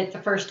didn't get it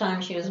the first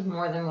time, she was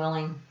more than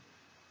willing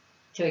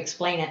to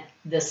explain it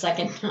the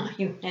second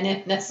time, and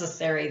if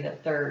necessary, the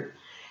third.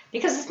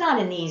 Because it's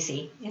not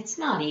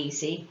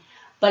easy,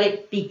 but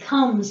it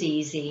becomes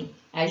easy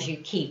as you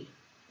keep,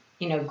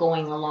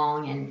 going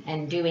along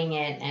and doing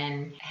it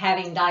and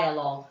having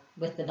dialogue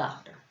with the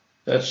doctor.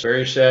 That's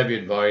very savvy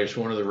advice.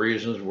 One of the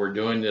reasons we're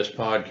doing this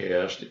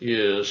podcast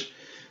is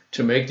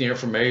to make the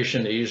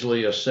information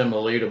easily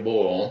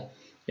assimilatable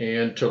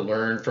and to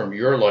learn from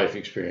your life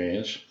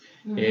experience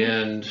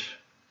and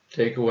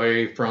take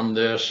away from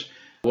this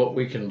what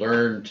we can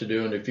learn to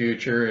do in the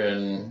future.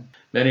 And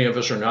many of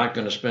us are not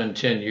going to spend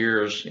 10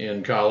 years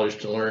in college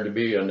to learn to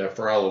be a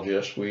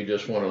nephrologist. We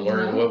just want to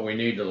learn what we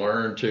need to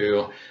learn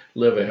to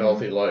live a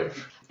healthy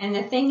life. And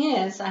the thing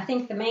is, I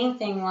think the main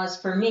thing was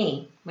for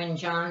me when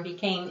John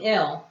became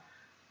ill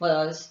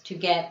was to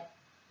get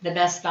the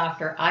best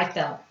doctor I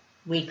felt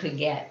we could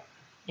get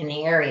in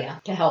the area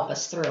to help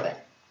us through it.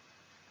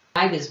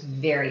 I was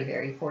very,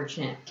 very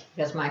fortunate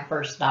because my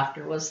first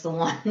doctor was the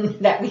one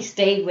that we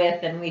stayed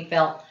with and we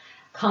felt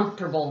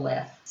comfortable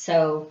with.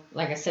 So,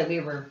 like I said, we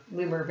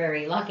were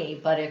very lucky,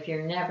 but if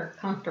you're never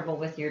comfortable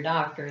with your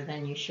doctor,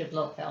 then you should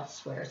look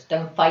elsewhere. So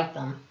don't fight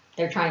them.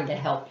 They're trying to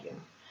help you.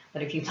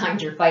 But if you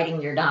find you're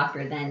fighting your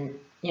doctor, then,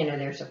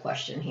 there's a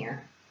question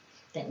here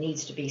that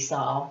needs to be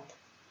solved.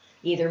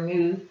 Either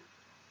move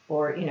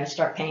or,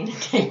 start paying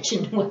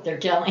attention to what they're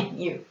telling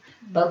you.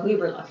 But we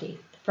were lucky.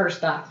 The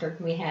first doctor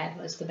we had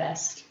was the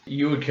best.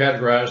 You would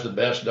categorize the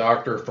best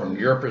doctor from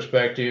your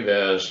perspective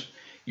as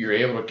you're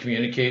able to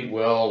communicate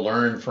well,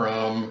 learn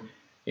from,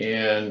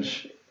 and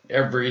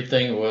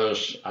everything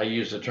was, I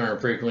use the term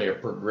frequently, a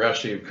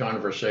progressive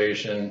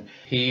conversation.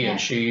 He and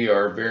she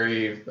are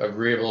very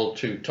agreeable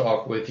to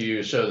talk with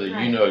you so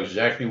that you know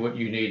exactly what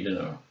you need to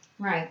know.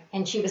 Right,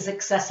 and she was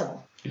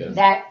accessible. Yeah.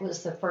 That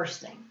was the first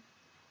thing.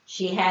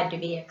 She had to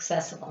be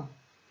accessible.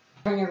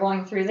 When you're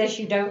going through this,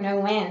 you don't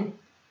know when.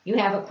 You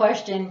have a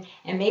question,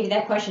 and maybe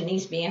that question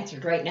needs to be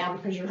answered right now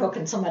because you're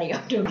hooking somebody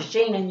up to a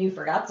machine and you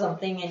forgot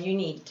something and you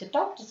need to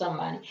talk to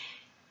somebody.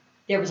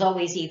 There was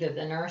always either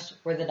the nurse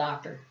or the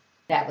doctor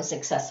that was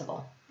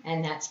accessible,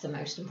 and that's the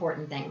most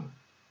important thing.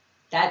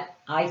 That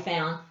I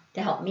found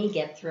to help me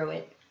get through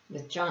it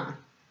with John.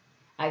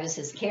 I was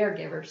his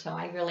caregiver, so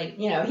I really,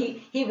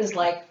 he was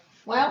like,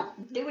 well,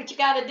 do what you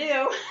got to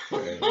do.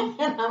 Right.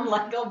 And I'm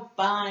like, oh,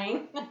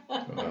 fine.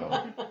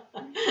 Wow.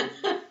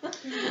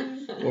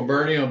 Well,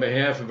 Bernie, on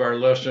behalf of our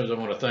listeners, I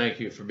want to thank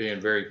you for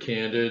being very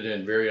candid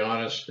and very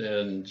honest,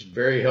 and it's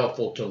very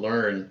helpful to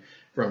learn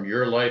from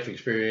your life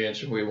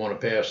experience. We want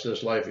to pass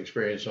this life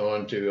experience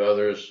on to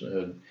others.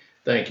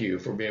 Thank you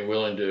for being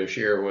willing to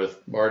share with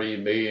Marty,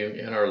 me,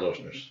 and our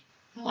listeners.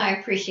 Well, I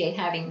appreciate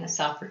having this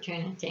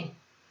opportunity.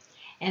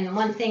 And the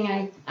one thing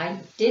I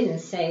didn't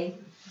say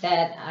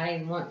that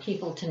I want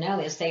people to know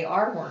is they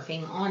are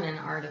working on an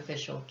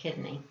artificial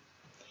kidney.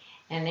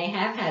 And they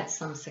have had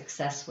some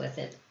success with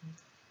it.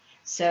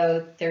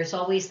 So there's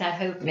always that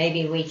hope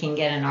maybe we can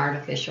get an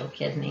artificial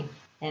kidney.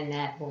 And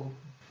that will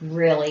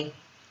really,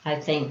 I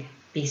think,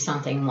 be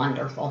something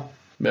wonderful.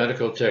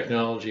 Medical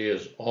technology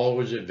is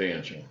always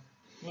advancing.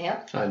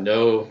 Yep. I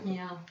know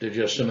there's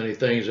just so many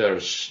things that are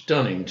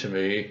stunning to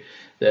me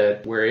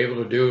that we're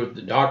able to do,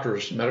 the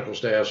doctors, medical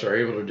staffs are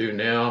able to do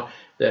now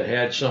that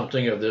had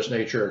something of this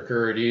nature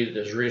occurred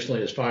as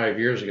recently as 5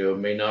 years ago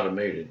may not have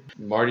made it.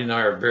 Marty and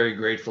I are very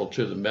grateful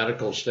to the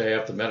medical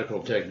staff, the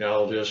medical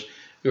technologists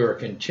who are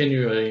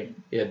continually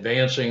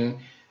advancing.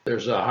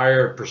 There's a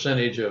higher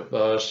percentage of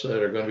us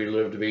that are going to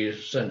live to be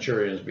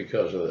centurions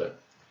because of that.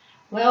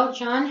 Well,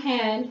 John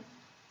had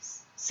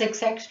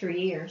 6 extra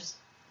years,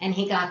 and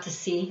he got to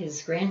see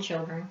his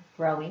grandchildren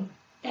growing.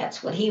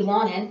 That's what he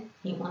wanted.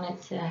 He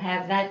wanted to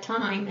have that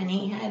time, and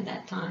he had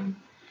that time.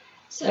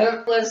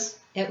 So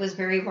it was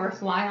very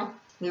worthwhile.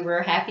 We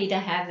were happy to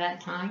have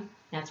that time.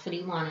 That's what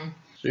he wanted.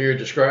 So you're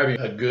describing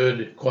a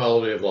good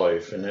quality of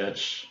life, and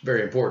that's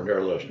very important to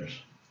our listeners.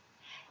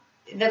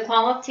 The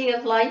quality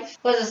of life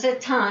was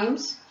at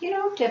times,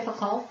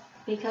 difficult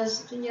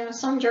because,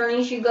 some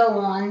journeys you go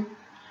on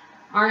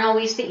aren't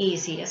always the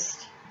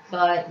easiest.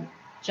 But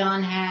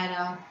John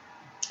had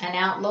an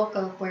outlook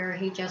of where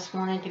he just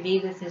wanted to be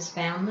with his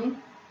family.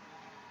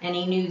 And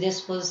he knew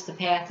this was the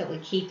path that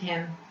would keep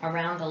him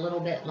around a little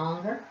bit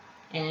longer.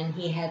 And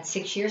he had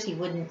 6 years he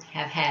wouldn't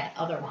have had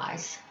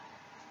otherwise.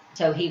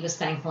 So he was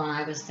thankful, and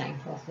I was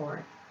thankful for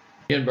it.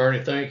 Again,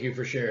 Bernie, thank you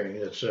for sharing.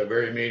 It's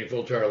very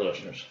meaningful to our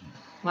listeners.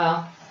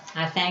 Well,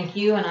 I thank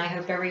you, and I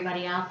hope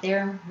everybody out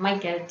there might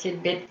get a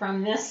tidbit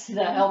from this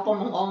to help them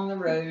along the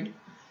road.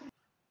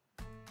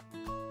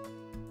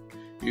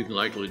 You can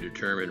likely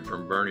determine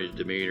from Bernie's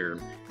demeanor,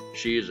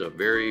 she is a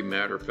very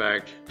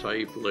matter-of-fact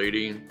type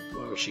lady.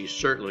 Well, she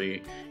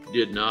certainly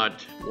did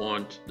not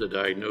want the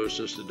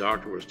diagnosis the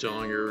doctor was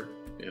telling her,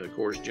 and of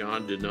course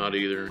John did not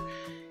either.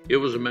 It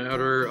was a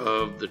matter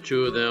of the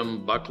two of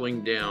them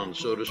buckling down,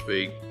 so to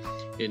speak,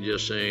 in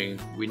just saying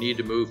we need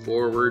to move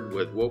forward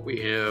with what we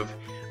have.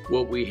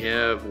 What we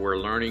have, we're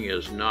learning,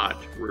 is not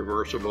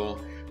reversible,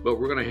 but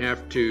we're going to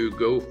have to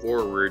go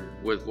forward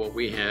with what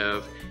we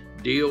have,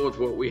 deal with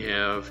what we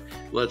have.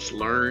 Let's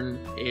learn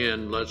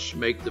and let's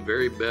make the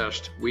very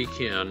best we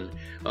can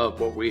of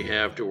what we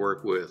have to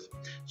work with.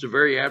 It's a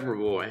very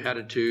admirable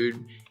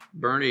attitude.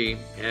 Bernie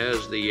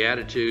has the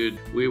attitude,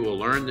 we will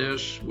learn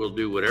this, we'll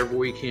do whatever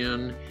we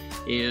can,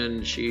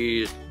 and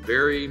she's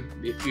very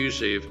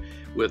effusive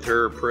with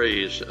her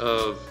praise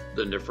of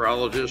the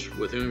nephrologist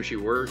with whom she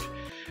worked.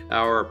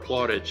 Our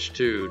plaudits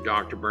to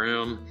Dr.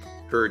 Brown,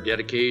 her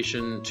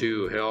dedication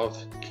to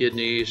health,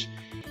 kidneys.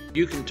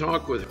 You can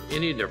talk with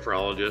any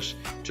nephrologist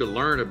to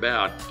learn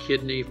about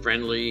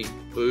kidney-friendly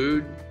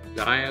food,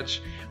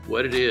 diets,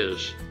 what it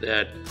is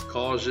that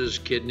causes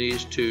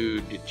kidneys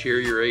to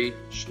deteriorate,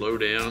 slow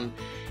down.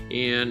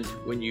 And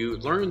when you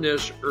learn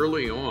this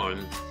early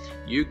on,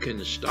 you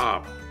can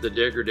stop the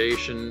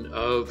degradation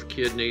of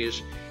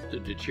kidneys to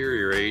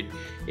deteriorate,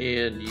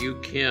 and you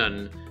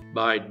can,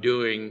 by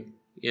doing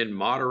in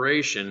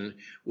moderation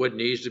what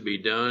needs to be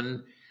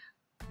done.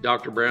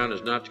 Dr. Brown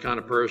is not the kind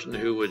of person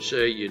who would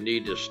say you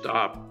need to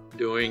stop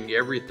doing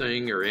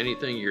everything or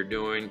anything you're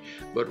doing,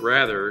 but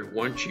rather,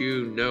 once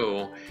you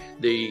know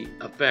the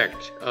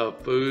effect of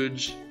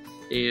foods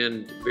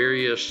and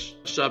various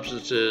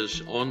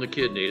substances on the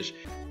kidneys.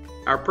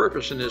 Our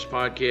purpose in this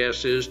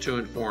podcast is to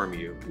inform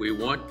you. We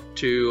want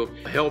to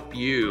help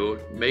you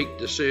make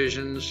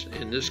decisions,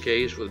 in this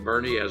case with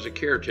Bernie as a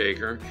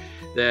caretaker,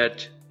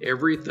 that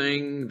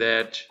everything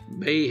that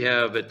may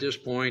have at this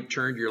point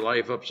turned your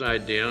life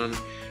upside down,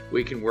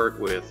 we can work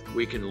with.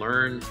 We can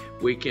learn,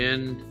 we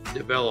can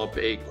develop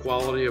a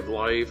quality of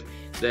life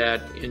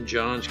that, in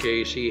John's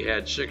case, he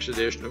had 6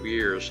 additional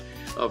years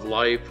of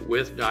life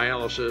with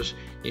dialysis,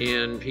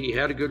 and he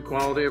had a good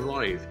quality of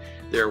life.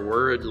 There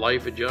were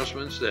life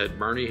adjustments that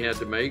Bernie had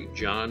to make,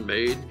 John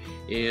made,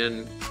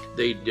 and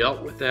they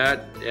dealt with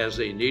that as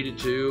they needed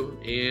to,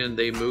 and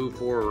they moved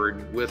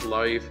forward with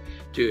life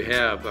to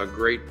have a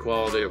great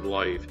quality of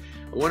life.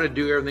 I want to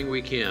do everything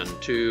we can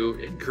to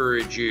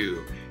encourage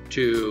you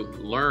to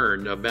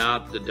learn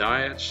about the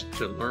diets,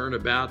 to learn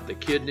about the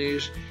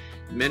kidneys.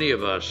 Many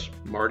of us,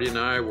 Marty and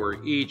I,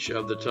 were each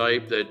of the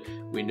type that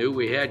we knew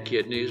we had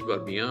kidneys,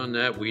 but beyond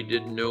that, we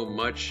didn't know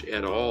much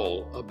at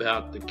all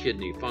about the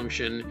kidney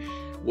function,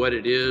 what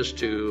it is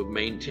to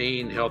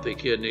maintain healthy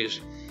kidneys.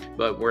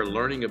 But we're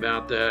learning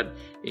about that,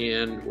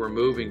 and we're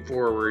moving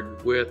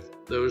forward with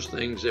those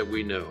things that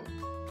we know.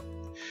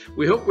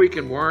 We hope we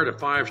can warrant a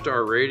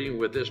 5-star rating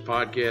with this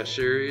podcast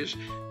series.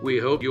 We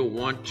hope you'll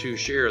want to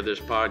share this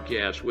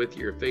podcast with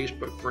your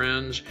Facebook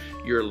friends,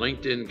 your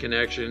LinkedIn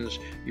connections,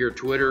 your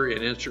Twitter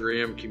and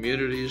Instagram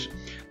communities.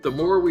 The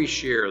more we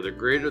share, the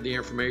greater the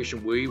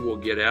information we will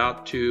get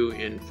out to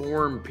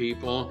inform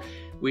people.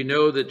 We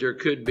know that there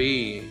could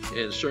be,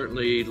 and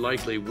certainly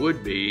likely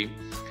would be,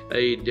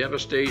 a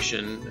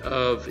devastation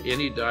of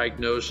any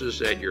diagnosis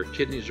that your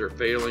kidneys are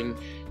failing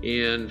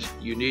and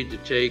you need to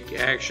take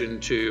action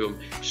to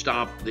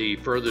stop the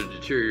further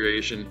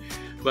deterioration.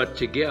 But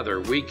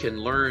together we can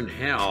learn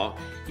how,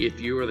 if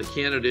you are the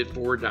candidate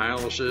for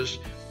dialysis,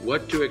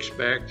 what to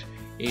expect,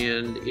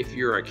 and if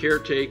you're a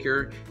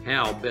caretaker,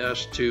 how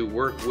best to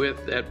work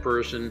with that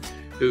person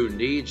who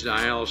needs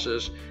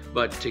dialysis.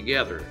 But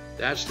together,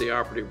 that's the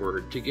operative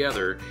word.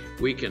 Together,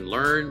 we can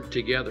learn.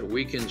 Together,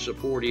 we can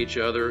support each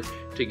other.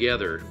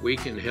 Together, we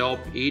can help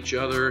each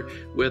other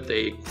with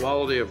a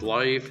quality of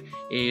life,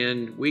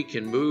 and we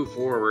can move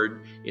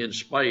forward in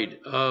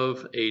spite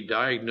of a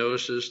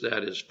diagnosis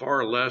that is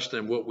far less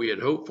than what we had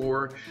hoped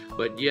for,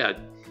 but yet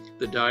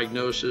the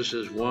diagnosis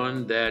is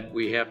one that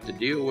we have to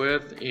deal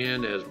with,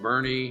 and as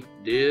Bernie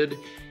did,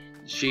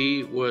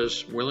 she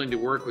was willing to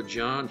work with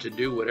John to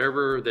do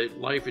whatever that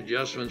life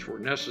adjustments were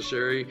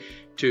necessary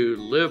to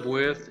live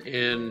with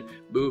and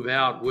move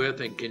out with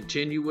and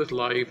continue with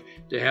life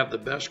to have the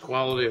best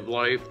quality of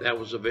life that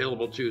was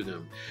available to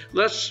them.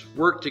 Let's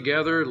work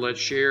together, let's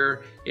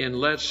share, and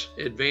let's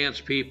advance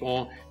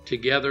people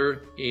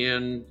together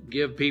and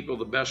give people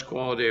the best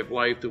quality of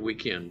life that we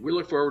can. We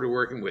look forward to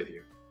working with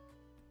you.